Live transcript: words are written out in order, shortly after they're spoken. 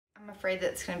afraid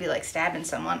that it's gonna be like stabbing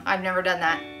someone. I've never done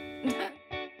that.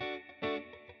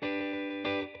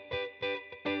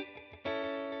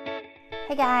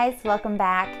 Hey guys, welcome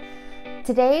back.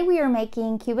 Today we are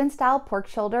making Cuban-style pork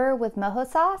shoulder with mojo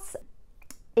sauce.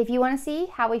 If you want to see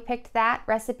how we picked that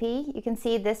recipe, you can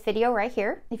see this video right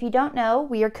here. If you don't know,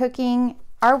 we are cooking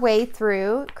our way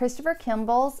through Christopher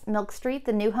Kimball's Milk Street,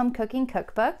 the New Home Cooking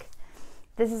Cookbook.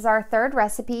 This is our third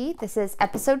recipe. This is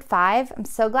episode 5. I'm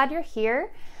so glad you're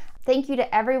here. Thank you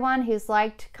to everyone who's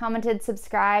liked, commented,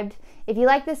 subscribed. If you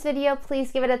like this video,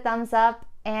 please give it a thumbs up.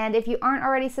 And if you aren't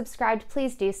already subscribed,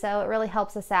 please do so. It really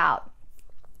helps us out.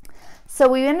 So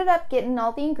we ended up getting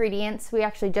all the ingredients. We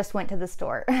actually just went to the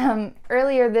store.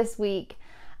 Earlier this week,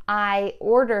 I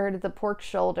ordered the pork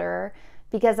shoulder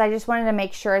because I just wanted to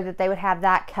make sure that they would have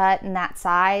that cut and that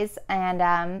size.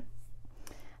 And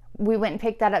we went and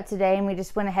picked that up today, and we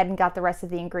just went ahead and got the rest of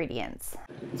the ingredients.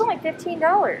 It's only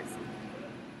 $15.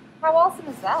 How awesome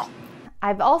is that?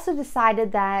 I've also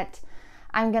decided that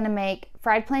I'm gonna make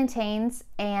fried plantains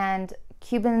and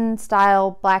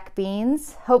Cuban-style black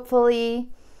beans. Hopefully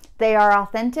they are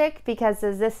authentic, because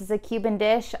as this is a Cuban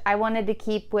dish, I wanted to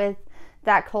keep with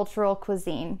that cultural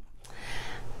cuisine.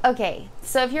 Okay,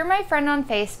 so if you're my friend on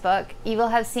Facebook, you will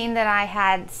have seen that I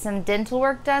had some dental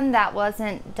work done that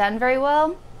wasn't done very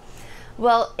well.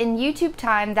 Well, in YouTube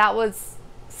time, that was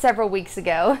several weeks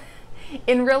ago.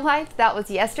 In real life, that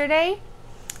was yesterday.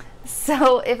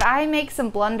 So if I make some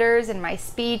blunders in my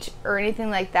speech or anything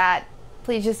like that,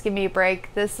 please just give me a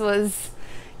break. This was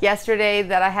yesterday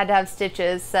that I had to have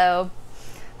stitches, so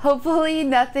hopefully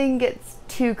nothing gets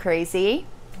too crazy.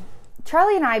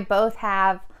 Charlie and I both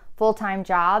have full-time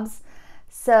jobs,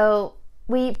 so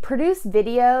we produce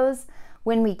videos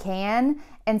when we can,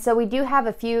 and so we do have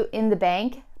a few in the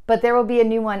bank, but there will be a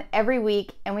new one every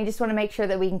week, and we just want to make sure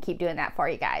that we can keep doing that for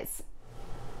you guys.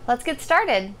 Let's get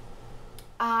started.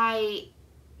 I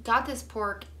got this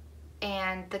pork,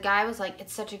 and the guy was like,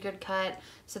 it's such a good cut,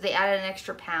 so they added an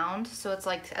extra pound, so it's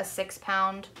like a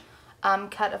 6-pound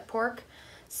cut of pork.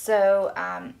 So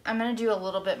I'm gonna do a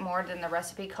little bit more than the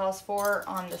recipe calls for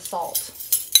on the salt.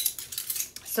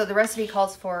 So the recipe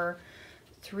calls for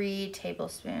 3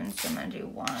 tablespoons, so I'm gonna do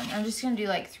 1. I'm just gonna do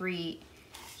like 3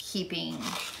 heaping,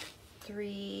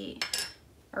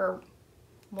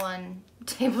 1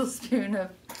 tablespoon of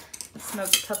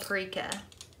smoked paprika.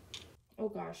 Oh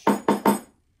gosh.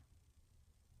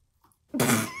 Did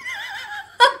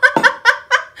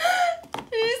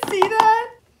you see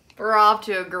that? We're off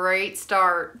to a great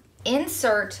start.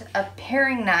 Insert a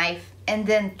paring knife and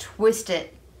then twist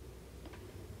it.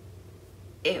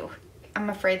 Ew. I'm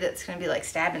afraid that it's gonna be like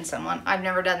stabbing someone. I've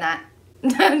never done that.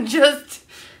 Just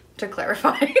to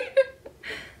clarify.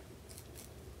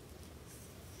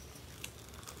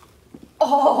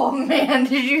 Oh man,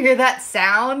 did you hear that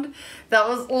sound? That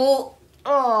was,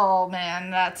 oh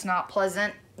man, that's not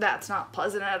pleasant. That's not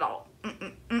pleasant at all.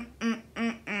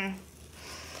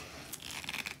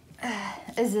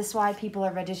 Is this why people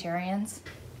are vegetarians?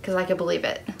 Because I could believe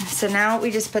it. So now we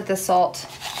just put the salt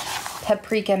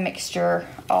paprika mixture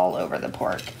all over the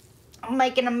pork. I'm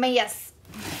making a mess.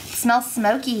 It smells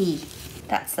smoky.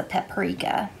 That's the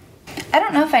paprika. I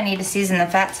don't know if I need to season the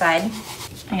fat side.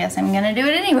 I guess I'm gonna do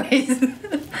it anyways.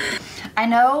 I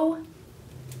know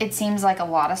it seems like a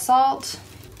lot of salt.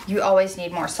 You always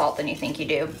need more salt than you think you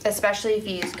do, especially if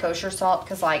you use kosher salt,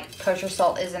 because like kosher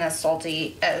salt isn't as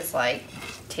salty as like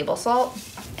table salt.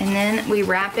 And then we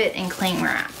wrap it in cling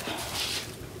wrap.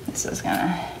 This is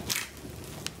gonna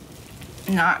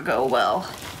not go well.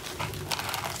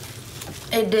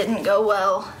 It didn't go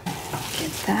well.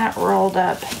 Get that rolled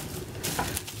up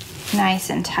nice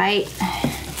and tight.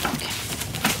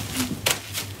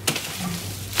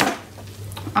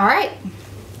 All right,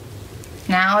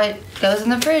 now it goes in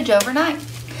the fridge overnight.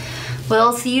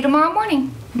 We'll see you tomorrow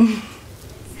morning.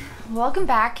 Welcome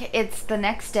back. It's the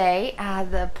next day.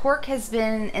 The pork has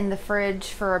been in the fridge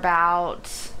for about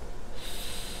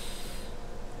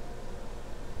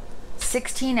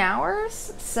 16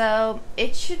 hours, so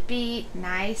it should be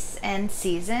nice and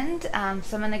seasoned. So I'm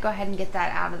gonna go ahead and get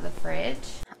that out of the fridge.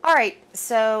 All right,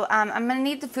 so I'm gonna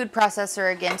need the food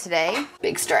processor again today.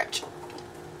 Big stretch.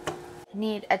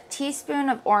 Need a teaspoon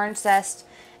of orange zest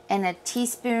and a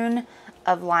teaspoon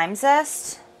of lime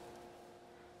zest.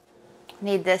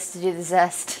 Need this to do the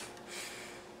zest.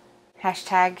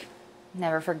 Hashtag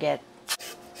never forget.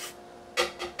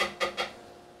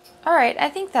 All right, I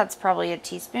think that's probably a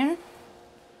teaspoon.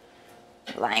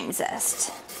 Lime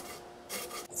zest.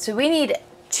 So we need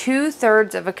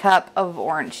 2/3 of a cup of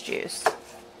orange juice.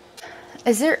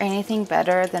 Is there anything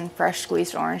better than fresh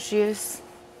squeezed orange juice?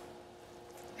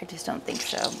 I just don't think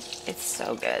so. It's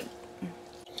so good.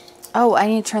 Oh, I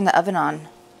need to turn the oven on.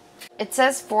 It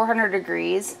says 400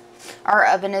 degrees. Our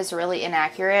oven is really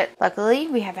inaccurate. Luckily,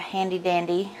 we have a handy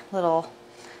dandy little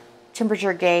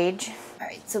temperature gauge. All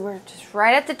right, so we're just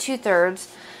right at the 2/3.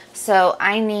 So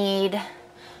I need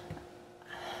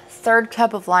 1/3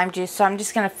 cup of lime juice. So I'm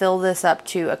just gonna fill this up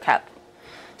to a cup.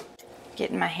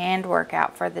 Getting my hand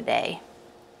workout for the day.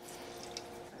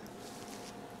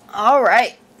 All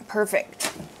right,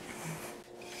 perfect.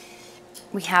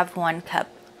 We have 1 cup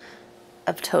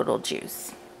of total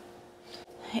juice.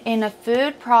 In a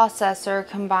food processor,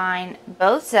 combine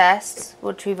both zests,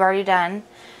 which we've already done,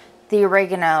 the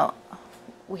oregano.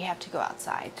 We have to go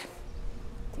outside.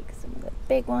 Take some of the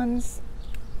big ones.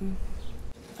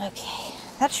 Okay,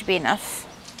 that should be enough.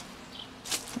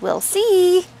 We'll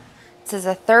see. It says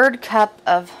 1/3 cup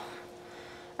of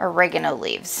oregano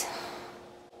leaves.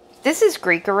 This is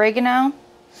Greek oregano.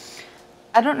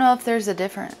 I don't know if there's a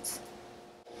difference.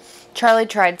 Charlie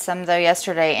tried some though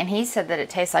yesterday and he said that it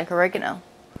tastes like oregano.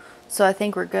 So I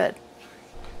think we're good.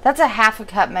 That's a 1/2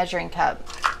 cup measuring cup.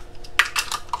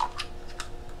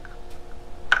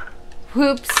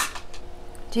 Whoops.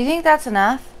 Do you think that's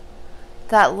enough?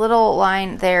 That little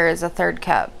line there is 1/3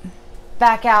 cup.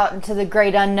 Back out into the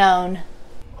great unknown.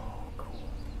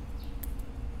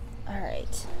 All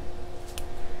right.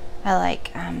 I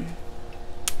like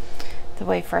the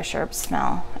way fresh herbs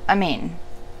smell. I mean,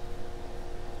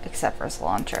 except for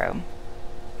cilantro.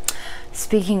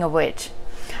 Speaking of which,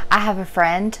 I have a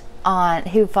friend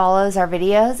who follows our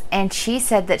videos, and she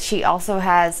said that she also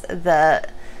has the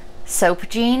soap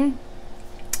gene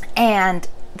and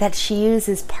that she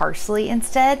uses parsley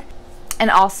instead.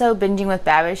 And also Binging with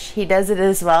Babish, he does it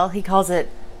as well. He calls it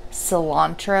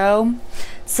cilantro.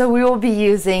 So we will be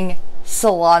using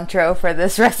cilantro for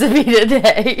this recipe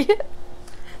today.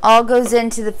 All goes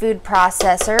into the food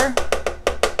processor.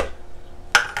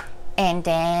 And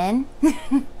then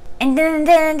and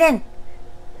then.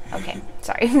 Okay,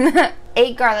 sorry.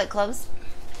 8 garlic cloves.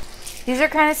 These are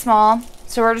kind of small,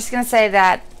 so we're just gonna say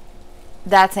that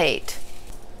that's 8.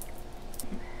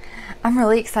 I'm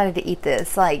really excited to eat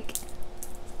this, like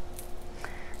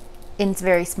in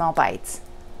very small bites,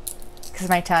 because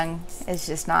my tongue is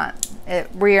just not,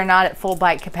 we are not at full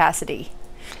bite capacity.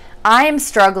 I am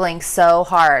struggling so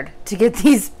hard to get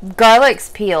these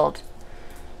garlics peeled.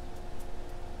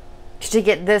 To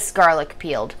get this garlic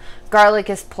peeled. Garlic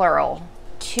is plural.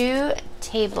 2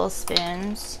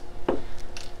 tablespoons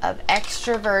of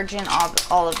extra virgin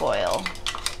olive oil.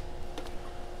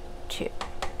 2.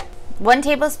 1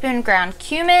 tablespoon ground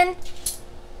cumin.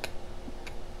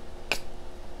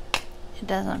 It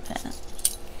doesn't fit.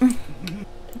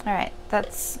 All right,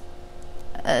 that's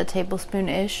a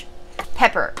tablespoon-ish.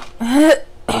 Pepper.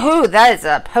 Ooh, that is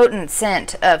a potent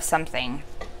scent of something.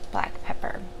 Black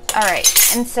pepper. All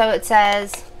right, and so it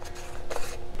says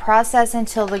process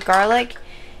until the garlic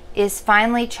is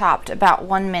finely chopped, about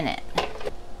 1 minute.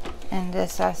 And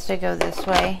this has to go this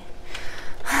way.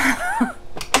 The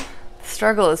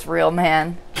struggle is real,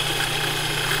 man.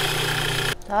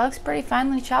 That looks pretty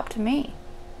finely chopped to me.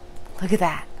 Look at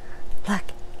that. Look.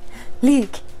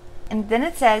 And then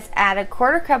it says add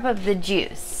 1/4 cup of the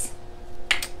juice.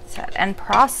 And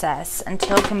process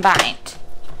until combined.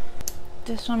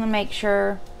 Just want to make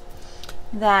sure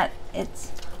that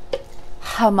it's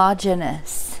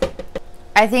homogeneous.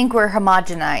 I think we're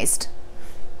homogenized.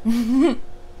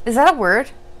 Is that a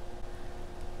word?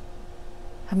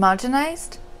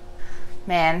 Homogenized?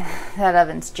 Man, that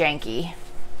oven's janky.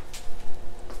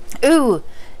 Ooh,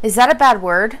 is that a bad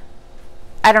word?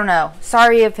 I don't know.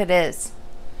 Sorry if it is.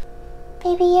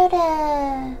 Baby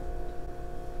Yoda.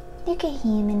 Look at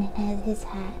him and has his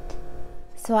hat.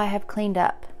 So I have cleaned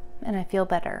up and I feel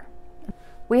better.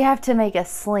 We have to make a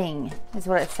sling, is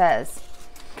what it says.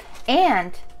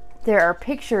 And there are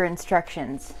picture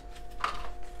instructions.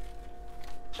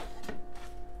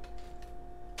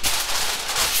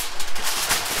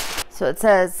 So it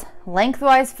says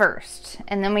lengthwise first,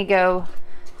 and then we go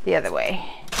the other way.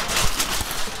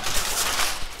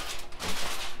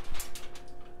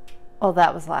 Oh,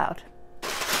 that was loud.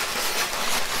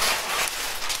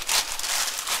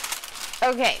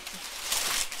 Okay.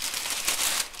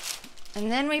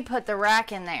 And then we put the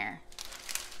rack in there.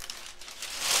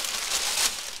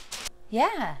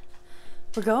 Yeah,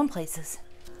 we're going places.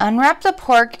 Unwrap the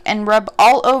pork and rub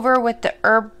all over with the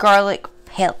herb garlic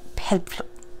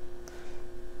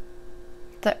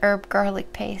the herb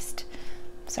garlic paste.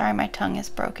 Sorry, my tongue is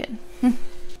broken.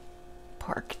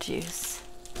 Pork juice.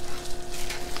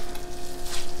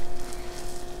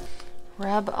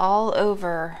 Rub all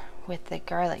over with the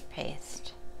garlic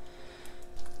paste.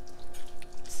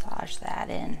 Massage that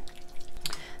in.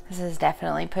 This is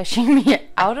definitely pushing me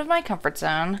out of my comfort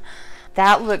zone.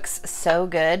 That looks so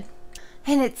good.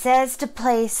 And it says to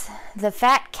place the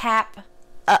fat cap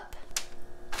up.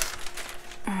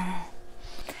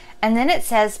 And then it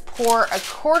says pour a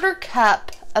 1/4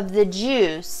 cup of the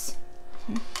juice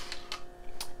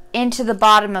into the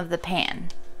bottom of the pan.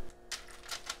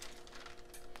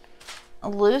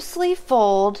 Loosely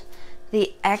fold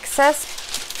the excess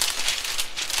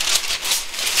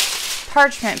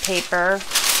parchment paper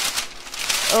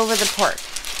over the pork.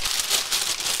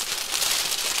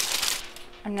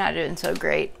 I'm not doing so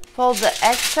great. Fold the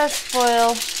excess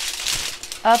foil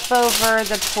up over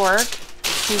the pork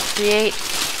to create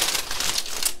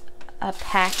a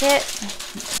packet.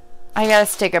 I gotta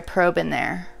stick a probe in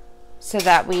there so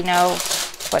that we know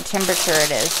what temperature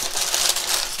it is.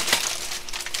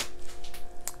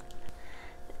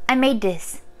 I made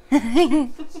this.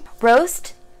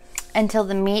 Roast until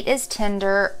the meat is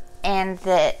tender and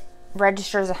the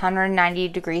registers 190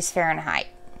 degrees Fahrenheit.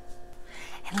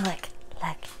 And look,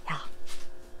 y'all.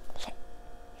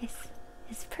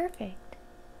 It's perfect.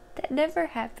 That never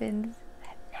happens.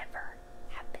 That never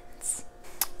happens.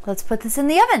 Let's put this in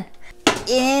the oven.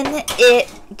 In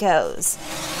it goes.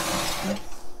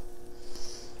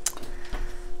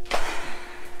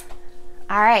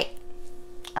 All right.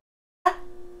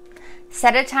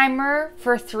 Set a timer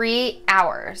for 3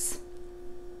 hours.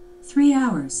 3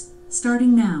 hours,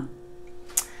 starting now.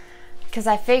 Because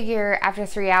I figure after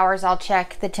 3 hours, I'll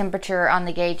check the temperature on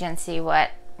the gauge and see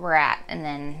what we're at, and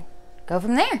then go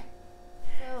from there.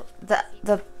 So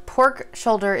the pork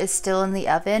shoulder is still in the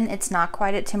oven. It's not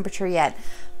quite at temperature yet,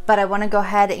 but I want to go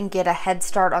ahead and get a head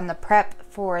start on the prep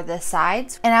for the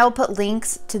sides. And I will put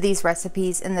links to these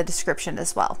recipes in the description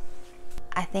as well.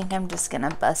 I think I'm just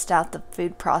gonna bust out the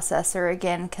food processor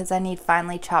again because I need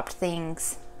finely chopped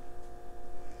things.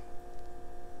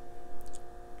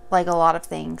 Like a lot of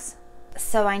things.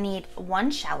 So I need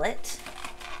 1 shallot.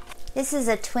 This is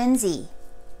a twinsie.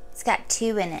 It's got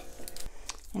 2 in it.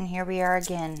 And here we are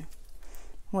again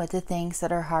with the things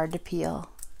that are hard to peel.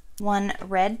 1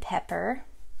 red pepper.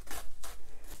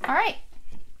 All right.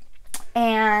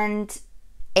 And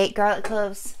 8 garlic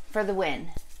cloves for the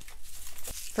win.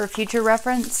 For future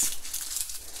reference,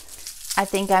 I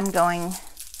think I'm going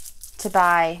to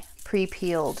buy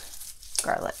pre-peeled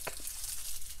garlic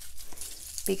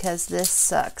because this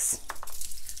sucks.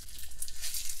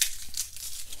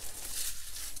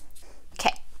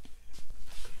 Okay.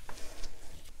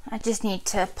 I just need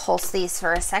to pulse these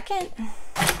for a second.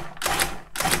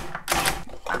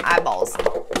 Eyeballs.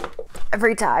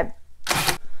 Every time.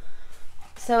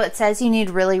 So it says you need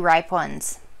really ripe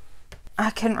ones. I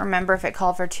couldn't remember if it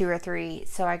called for 2 or 3,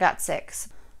 so I got 6.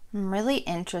 I'm really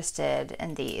interested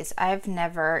in these. I've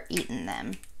never eaten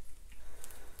them.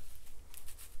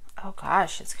 Oh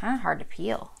gosh, it's kind of hard to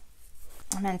peel.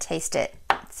 I'm gonna taste it,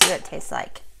 see what it tastes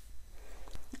like.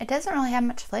 It doesn't really have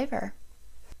much flavor.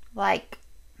 Like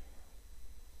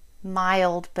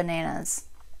mild bananas.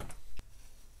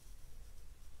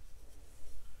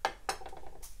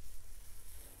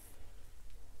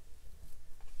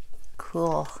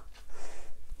 Cool.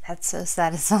 That's so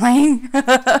satisfying.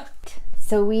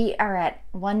 So we are at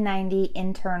 190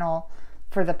 internal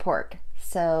for the pork.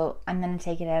 So I'm going to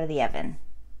take it out of the oven.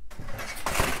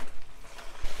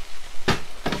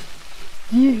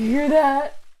 You hear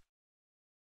that?